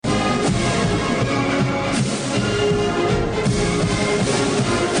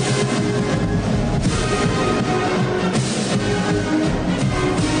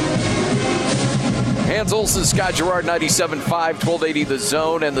Olsen, Scott Girard, 97.5, 1280 The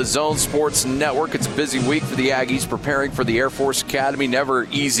Zone and the Zone Sports Network. It's a busy week for the Aggies preparing for the Air Force Academy. Never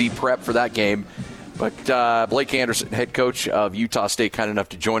easy prep for that game. But Blake Anderson, head coach of Utah State, kind enough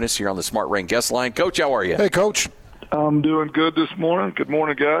to join us here on the Smart Rain guest line. Coach, how are you? Hey, Coach. I'm doing good this morning. Good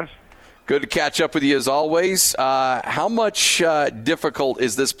morning, guys. Good to catch up with you as always. How much difficult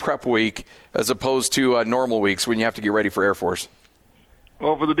is this prep week as opposed to normal weeks when you have to get ready for Air Force?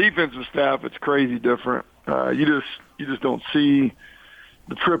 Well, for the defensive staff, it's crazy different. You just don't see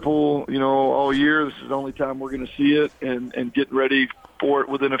the triple, all year. This is the only time we're going to see it, and getting ready for it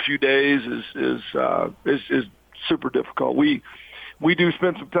within a few days is super difficult. We do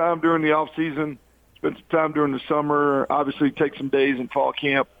spend some time during the off season, spend some time during the summer. Obviously, take some days in fall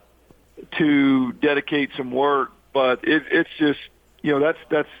camp to dedicate some work, but it's just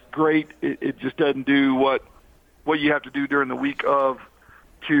that's great. It just doesn't do what you have to do during the week of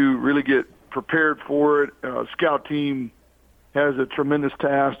to really get prepared for it. Scout team has a tremendous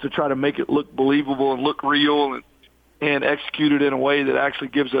task to try to make it look believable and look real and execute it in a way that actually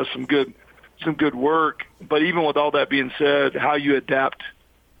gives us some good work. But even with all that being said, how you adapt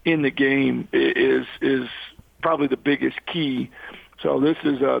in the game is probably the biggest key. So this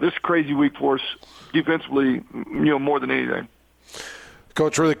is this crazy week for us defensively, more than anything.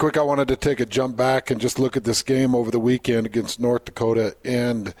 Coach, really quick, I wanted to take a jump back and just look at this game over the weekend against North Dakota.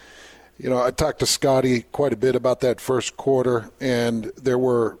 And, I talked to Scotty quite a bit about that first quarter, and there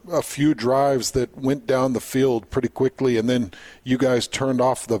were a few drives that went down the field pretty quickly, and then you guys turned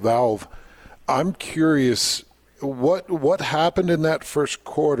off the valve. I'm curious, what happened in that first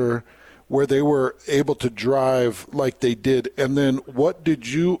quarter where they were able to drive like they did, and then what did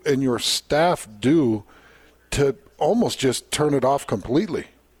you and your staff do to almost just turn it off completely?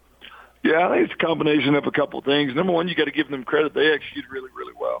 Yeah, I think it's a combination of a couple of things. Number one, you got to give them credit. They executed really,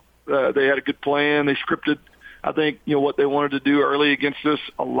 really well. They had a good plan. They scripted, I think, what they wanted to do early against us.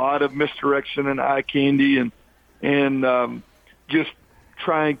 A lot of misdirection and eye candy and just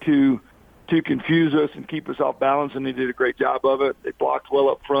trying to confuse us and keep us off balance, and they did a great job of it. They blocked well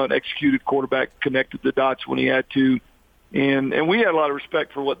up front, executed, quarterback connected the dots when he had to. And we had a lot of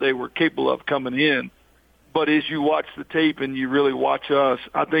respect for what they were capable of coming in. But as you watch the tape and you really watch us,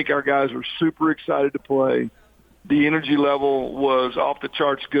 I think our guys were super excited to play. The energy level was off the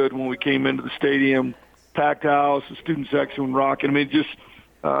charts good when we came into the stadium. Packed house, the student section rocking. I mean, just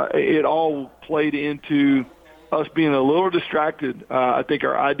it all played into us being a little distracted. I think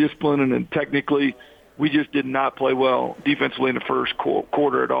our eye discipline and then technically we just did not play well defensively in the first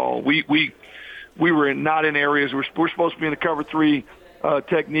quarter at all. We were not in areas. We're supposed to be in the cover three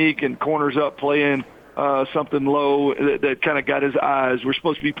technique and corners up playing something low that kind of got his eyes. We're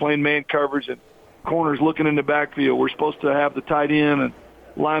supposed to be playing man coverage and corners looking in the backfield. We're supposed to have the tight end and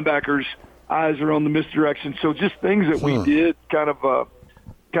linebackers' eyes are on the misdirection. So just things that we did, kind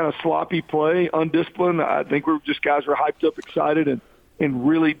of sloppy play, undisciplined. I think guys were hyped up, excited, and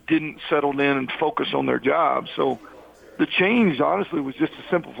really didn't settle in and focus on their job. So the change, honestly, was just to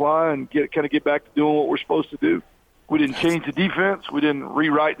simplify and get back to doing what we're supposed to do. We didn't change the defense. We didn't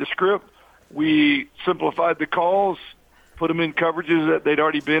rewrite the script. We simplified the calls, put them in coverages that they'd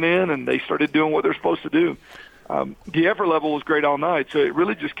already been in, and they started doing what they're supposed to do. The effort level was great all night, so it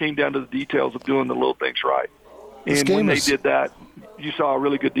really just came down to the details of doing the little things right. And when they did that, you saw a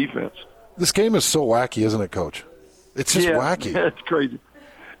really good defense. This game is so wacky, isn't it, Coach? It's just wacky. It's crazy.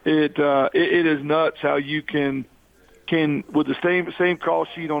 It is nuts how you can with the same call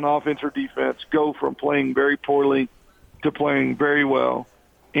sheet on offense or defense go from playing very poorly to playing very well.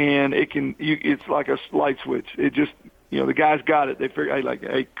 And it's like a light switch. It just, the guys got it. They figured,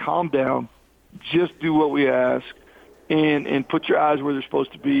 hey, calm down, just do what we ask, and put your eyes where they're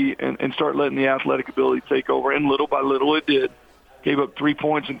supposed to be, and start letting the athletic ability take over. And little by little, it did. Gave up 3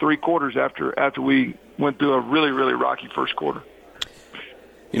 points in 3 quarters after we went through a really, really rocky first quarter.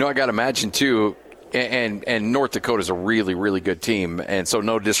 I got to imagine too, and North Dakota is a really, really good team, and so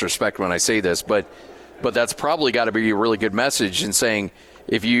no disrespect when I say this, but that's probably got to be a really good message in saying,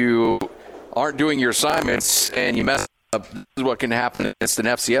 if you aren't doing your assignments and you mess up, this is what can happen against an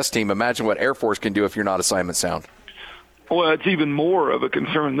FCS team. Imagine what Air Force can do if you're not assignment sound. Well, it's even more of a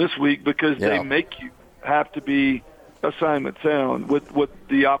concern this week because they make you have to be assignment sound with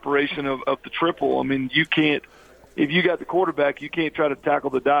the operation of the triple. I mean, you can't – if you got the quarterback, you can't try to tackle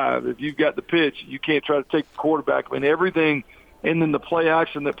the dive. If you've got the pitch, you can't try to take the quarterback. I mean, everything – and then the play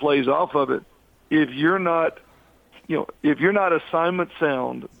action that plays off of it, if you're not – if you're not assignment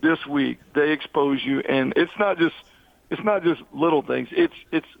sound this week, they expose you, and it's not just little things.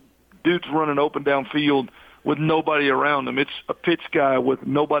 It's dudes running open downfield with nobody around them. It's a pitch guy with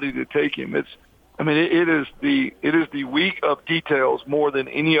nobody to take him. I mean, it is the week of details more than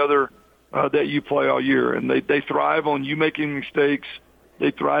any other that you play all year, and they thrive on you making mistakes.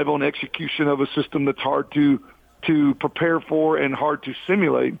 They thrive on execution of a system that's hard to prepare for and hard to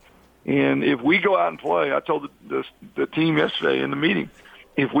simulate. And if we go out and play, I told the team yesterday in the meeting,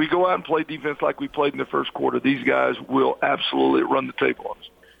 if we go out and play defense like we played in the first quarter, these guys will absolutely run the table on us.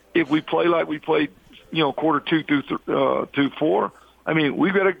 If we play like we played, quarter 2 through 4, I mean,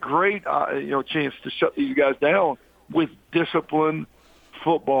 we've got a great, chance to shut these guys down with disciplined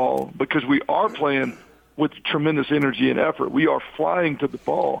football because we are playing with tremendous energy and effort. We are flying to the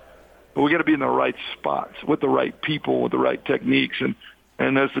ball, but we got to be in the right spots with the right people, with the right techniques, and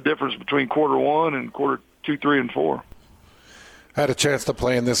that's the difference between quarter 1 and quarter 2, 3, and 4. I had a chance to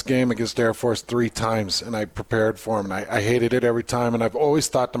play in this game against Air Force 3 times, and I prepared for them, and I hated it every time. And I've always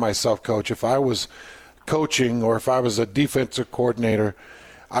thought to myself, Coach, if I was coaching or if I was a defensive coordinator,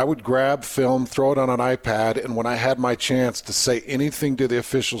 I would grab film, throw it on an iPad, and when I had my chance to say anything to the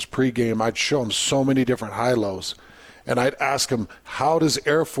officials pregame, I'd show them so many different high-lows. And I'd ask them, how does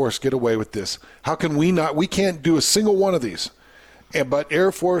Air Force get away with this? How can we not? We can't do a single one of these. But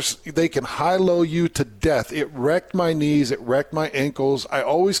Air Force, they can high-low you to death. It wrecked my knees. It wrecked my ankles. I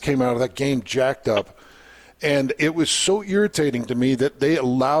always came out of that game jacked up. And it was so irritating to me that they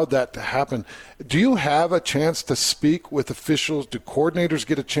allowed that to happen. Do you have a chance to speak with officials? Do coordinators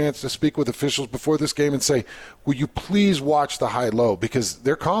get a chance to speak with officials before this game and say, will you please watch the high-low? Because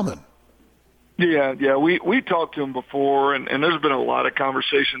they're common. Yeah. We talked to them before, and there's been a lot of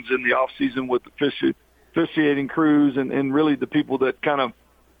conversations in the offseason with officiating crews and really the people that kind of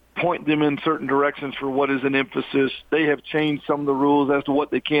point them in certain directions for what is an emphasis. They have changed some of the rules as to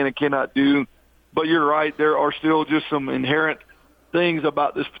what they can and cannot do. But you're right, there are still just some inherent things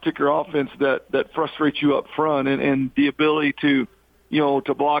about this particular offense that frustrates you up front and the ability to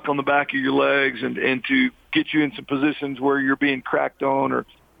block on the back of your legs and to get you in some positions where you're being cracked on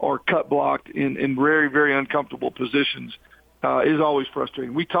or cut blocked in very, very uncomfortable positions is always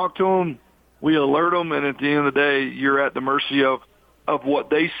frustrating. We talk to them, we alert them, and at the end of the day, you're at the mercy of what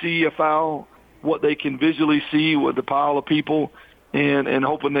they see a foul, what they can visually see with the pile of people, and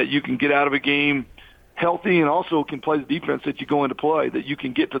hoping that you can get out of a game healthy and also can play the defense that you go into play, that you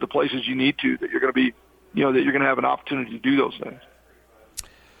can get to the places you need to, that you're going to be, that you're going to have an opportunity to do those things.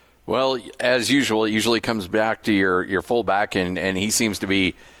 Well, as usual, it usually comes back to your fullback, and he seems to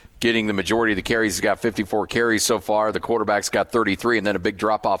be getting the majority of the carries. He's got 54 carries so far. The quarterback's got 33, and then a big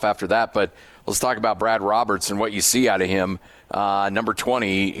drop-off after that. But let's talk about Brad Roberts and what you see out of him. Number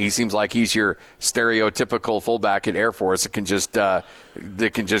 20, he seems like he's your stereotypical fullback at Air Force that can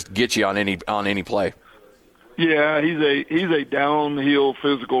just get you on any play. Yeah, he's a downhill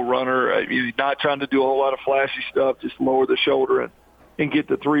physical runner. He's not trying to do a whole lot of flashy stuff, just lower the shoulder and get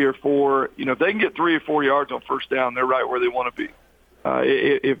to 3 or 4. If they can get 3 or 4 yards on first down, they're right where they want to be.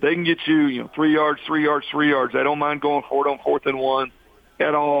 If they can get you, 3 yards, 3 yards, 3 yards, I don't mind going for it on 4th and 1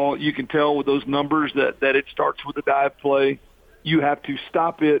 at all. You can tell with those numbers that it starts with a dive play. You have to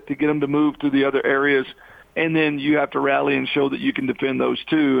stop it to get them to move to the other areas, and then you have to rally and show that you can defend those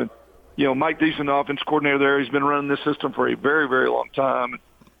too. And, Mike Deason, the offense coordinator there, he's been running this system for a very, very long time,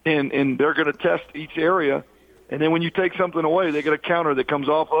 and they're going to test each area. And then when you take something away, they get a counter that comes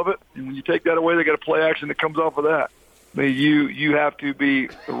off of it, and when you take that away, they get a play action that comes off of that. I mean, you have to be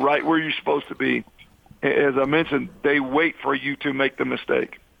right where you're supposed to be. As I mentioned, they wait for you to make the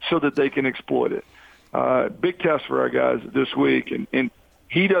mistake so that they can exploit it. Big test for our guys this week, and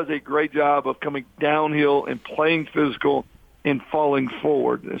he does a great job of coming downhill and playing physical and falling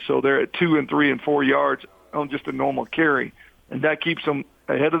forward. And so they're at 2 and 3 and 4 yards on just a normal carry, and that keeps them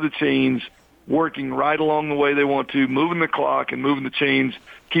ahead of the chains, working right along the way they want to, moving the clock and moving the chains,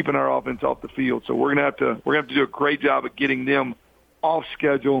 keeping our offense off the field. So we're gonna have to do a great job of getting them off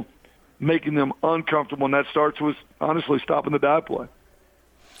schedule, making them uncomfortable, and that starts with honestly stopping the dive play.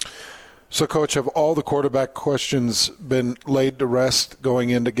 So, Coach, have all the quarterback questions been laid to rest going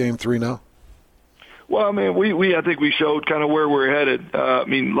into Game 3 now? Well, I mean, I think we showed kind of where we're headed.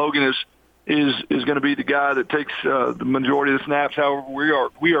 Logan is going to be the guy that takes the majority of the snaps. However,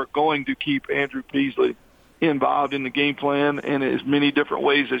 we are going to keep Andrew Peasley involved in the game plan in as many different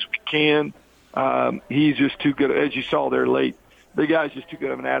ways as we can. He's just too good, as you saw there late. The guy's just too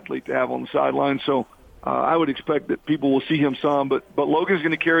good of an athlete to have on the sideline. So I would expect that people will see him some, but Logan's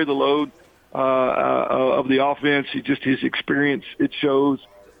going to carry the load of the offense. His experience, it shows.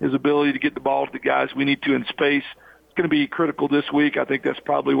 His ability to get the ball to the guys we need to in space. It's going to be critical this week. I think that's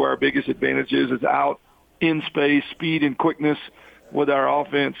probably where our biggest advantage is out in space, speed and quickness with our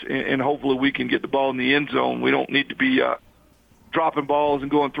offense, and hopefully we can get the ball in the end zone. We don't need to be dropping balls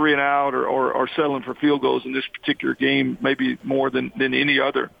and going 3 and out or settling for field goals in this particular game, maybe more than any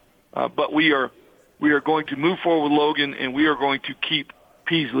other. But we are going to move forward with Logan, and we are going to keep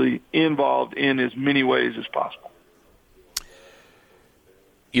Peasley involved in as many ways as possible.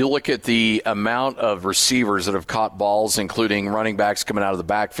 You look at the amount of receivers that have caught balls, including running backs coming out of the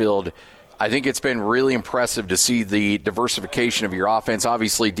backfield. I think it's been really impressive to see the diversification of your offense.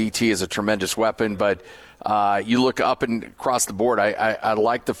 Obviously, DT is a tremendous weapon, but you look up and across the board. I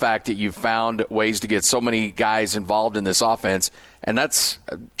like the fact that you've found ways to get so many guys involved in this offense, and that's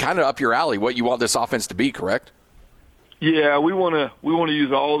kind of up your alley, what you want this offense to be, correct? Yeah, we want to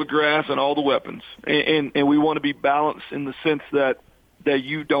use all the grass and all the weapons, and we want to be balanced in the sense that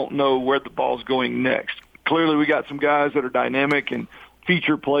you don't know where the ball's going next. Clearly, we got some guys that are dynamic and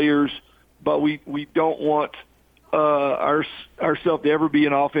feature players, but we don't want ourselves to ever be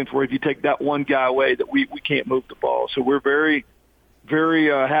an offense where if you take that one guy away that we can't move the ball. So we're very, very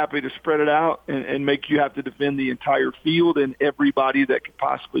happy to spread it out and make you have to defend the entire field and everybody that could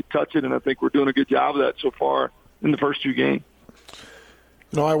possibly touch it, and I think we're doing a good job of that so far in the first 2 games.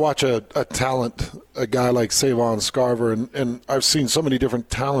 You know, I watch a talent, a guy like Savon Scarver, and I've seen so many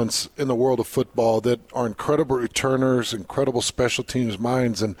different talents in the world of football that are incredible returners, incredible special teams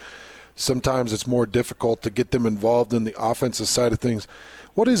minds, and sometimes it's more difficult to get them involved in the offensive side of things.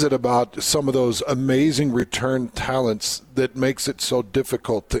 What is it about some of those amazing return talents that makes it so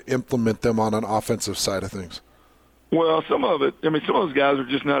difficult to implement them on an offensive side of things? Well, some of those guys are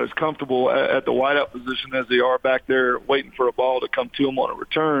just not as comfortable at the wideout position as they are back there waiting for a ball to come to them on a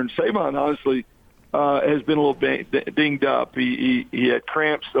return. Savon, honestly, has been a little dinged up. He had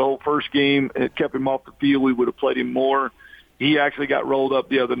cramps the whole first game. It kept him off the field. We would have played him more. He actually got rolled up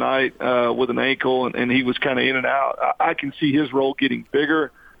the other night with an ankle, and he was kind of in and out. I can see his role getting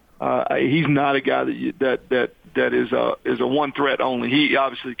bigger. He's not a guy that is a one threat only. He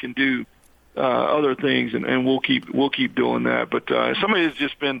obviously can do other things, and we'll keep doing that. But some of it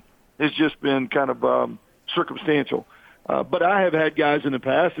has just been kind of circumstantial. But I have had guys in the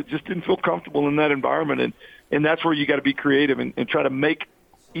past that just didn't feel comfortable in that environment, and that's where you got to be creative and try to make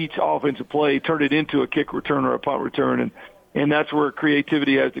each offensive play, turn it into a kick return or a punt return, and that's where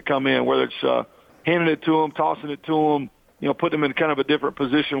creativity has to come in, whether it's handing it to them, tossing it to them, put them in kind of a different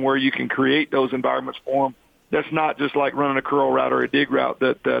position where you can create those environments for them. That's not just like running a curl route or a dig route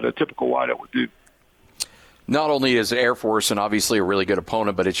that a typical wideout would do. Not only is Air Force and obviously a really good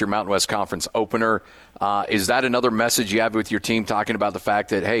opponent, but it's your Mountain West Conference opener. Is that another message you have with your team, talking about the fact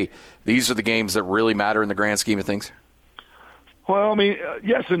that, hey, these are the games that really matter in the grand scheme of things? Well,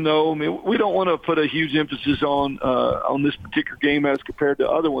 yes and no. We don't want to put a huge emphasis on this particular game as compared to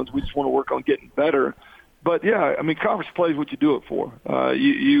other ones. We just want to work on getting better. But, yeah, conference play is what you do it for.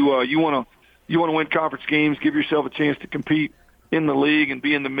 You want to win conference games, give yourself a chance to compete in the league and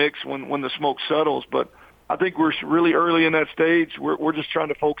be in the mix when the smoke settles. But I think we're really early in that stage. We're just trying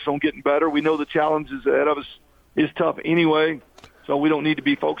to focus on getting better. We know the challenges ahead of us is tough anyway, so we don't need to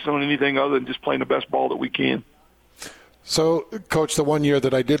be focused on anything other than just playing the best ball that we can. So, Coach, the one year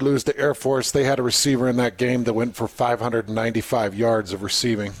that I did lose to Air Force, they had a receiver in that game that went for 595 yards of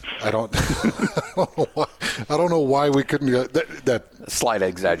receiving. I don't know why we couldn't get that. Slight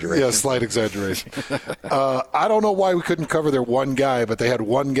exaggeration. Yeah, slight exaggeration. I don't know why we couldn't cover their one guy, but they had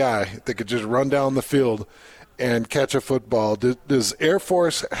one guy that could just run down the field and catch a football. Does Air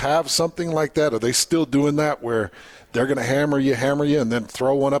Force have something like that? Are they still doing that where they're going to hammer you, and then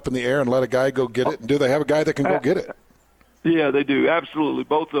throw one up in the air and let a guy go get it? And do they have a guy that can go get it? Yeah, they do. Absolutely.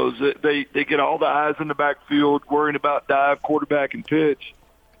 Both those. They get all the eyes in the backfield, worrying about dive, quarterback, and pitch,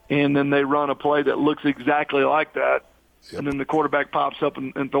 and then they run a play that looks exactly like that, and then the quarterback pops up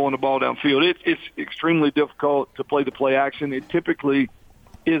and throwing the ball downfield. It's extremely difficult to play the play action. It typically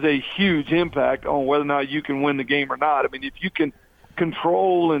is a huge impact on whether or not you can win the game or not. If you can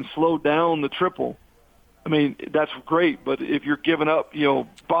control and slow down the triple, that's great. But if you're giving up,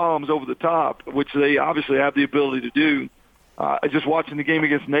 bombs over the top, which they obviously have the ability to do, just watching the game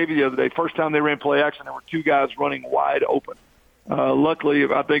against Navy the other day, first time they ran play action, there were 2 guys running wide open. Luckily,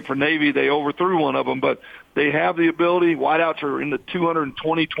 I think for Navy, they overthrew one of them, but they have the ability. Wideouts are in the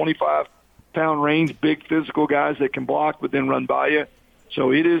 220, 25-pound range, big physical guys that can block but then run by you.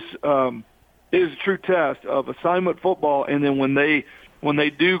 So it is a true test of assignment football, and then when they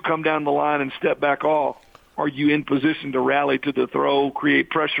do come down the line and step back off, are you in position to rally to the throw, create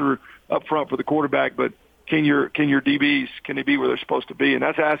pressure up front for the quarterback, but can your DBs, can they be where they're supposed to be? And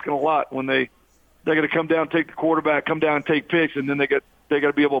that's asking a lot when they're going to come down, take the quarterback, come down and take picks, and then they got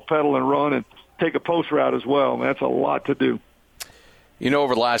to be able to pedal and run and take a post route as well. That's a lot to do.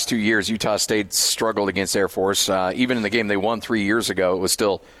 Over the last 2 years, Utah State struggled against Air Force. Even in the game they won 3 years ago, it was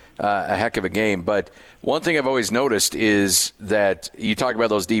still a heck of a game. But one thing I've always noticed is that you talk about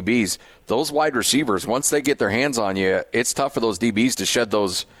those DBs, those wide receivers, once they get their hands on you, it's tough for those DBs to shed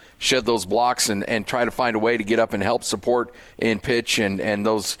those blocks and try to find a way to get up and help support in pitch and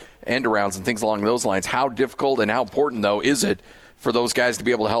those end arounds and things along those lines. How difficult and how important, though, is it for those guys to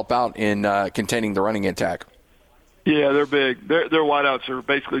be able to help out in containing the running attack? Yeah, they're big. Their wideouts are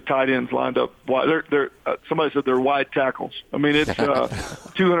basically tight ends lined up. They're somebody said they're wide tackles. I mean, it's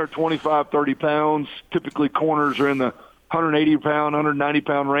 225, 30 pounds. Typically, corners are in the 180-pound,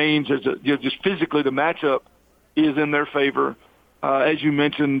 190-pound range. Just physically, the matchup is in their favor. As you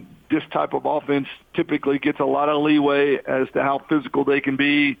mentioned, this type of offense typically gets a lot of leeway as to how physical they can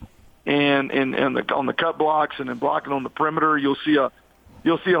be, and on the cut blocks and then blocking on the perimeter, you'll see a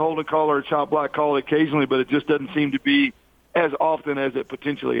holding call or a chop block call occasionally, but it just doesn't seem to be as often as it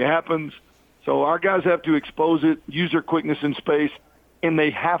potentially happens. So our guys have to expose it, use their quickness in space, and they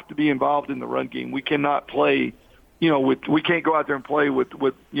have to be involved in the run game. We cannot play, we can't go out there and play with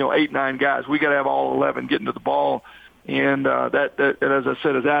 8, 9 guys. We got to have all 11 getting to the ball. And that, as I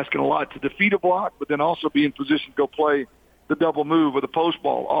said, is asking a lot to defeat a block, but then also be in position to go play the double move or the post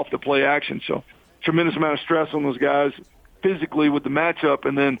ball off the play action. So tremendous amount of stress on those guys physically with the matchup,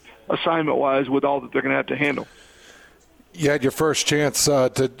 and then assignment-wise with all that they're going to have to handle. You had your first chance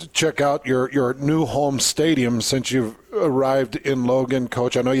to check out your new home stadium since you've arrived in Logan,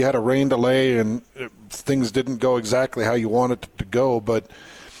 Coach. I know you had a rain delay and things didn't go exactly how you wanted it to go, but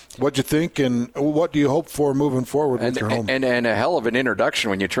what'd you think, and what do you hope for moving forward with your home? And a hell of an introduction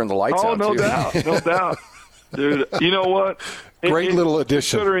when you turn the lights out, no too. No doubt. Dude, you know what? Great little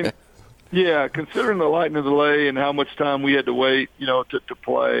addition. Considering the lightning delay and how much time we had to wait, to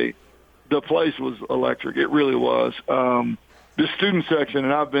play, the place was electric. It really was. The student section,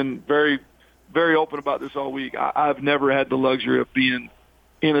 and I've been very, very open about this all week, I've never had the luxury of being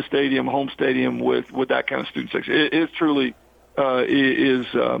in a stadium, home stadium, with that kind of student section. It truly is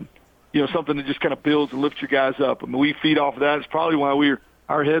something that just kind of builds and lifts your guys up. I mean, we feed off of that. It's probably why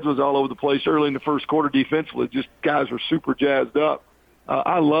our heads was all over the place early in the first quarter defensively. Just guys were super jazzed up.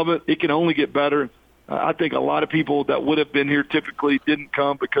 I love it. It can only get better. I think a lot of people that would have been here typically didn't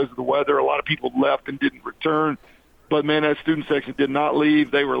come because of the weather. A lot of people left and didn't return. But, man, that student section did not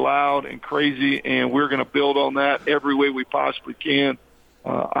leave. They were loud and crazy, and we're going to build on that every way we possibly can.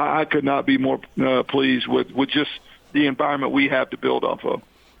 I could not be more pleased with just the environment we have to build off of.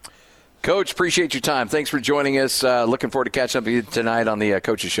 Coach, appreciate your time. Thanks for joining us. Looking forward to catching up with you tonight on the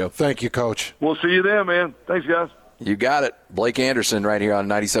Coaches Show. Thank you, Coach. We'll see you then, man. Thanks, guys. You got it. Blake Anderson right here on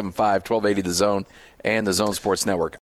 97.5, 1280 The Zone, and the Zone Sports Network.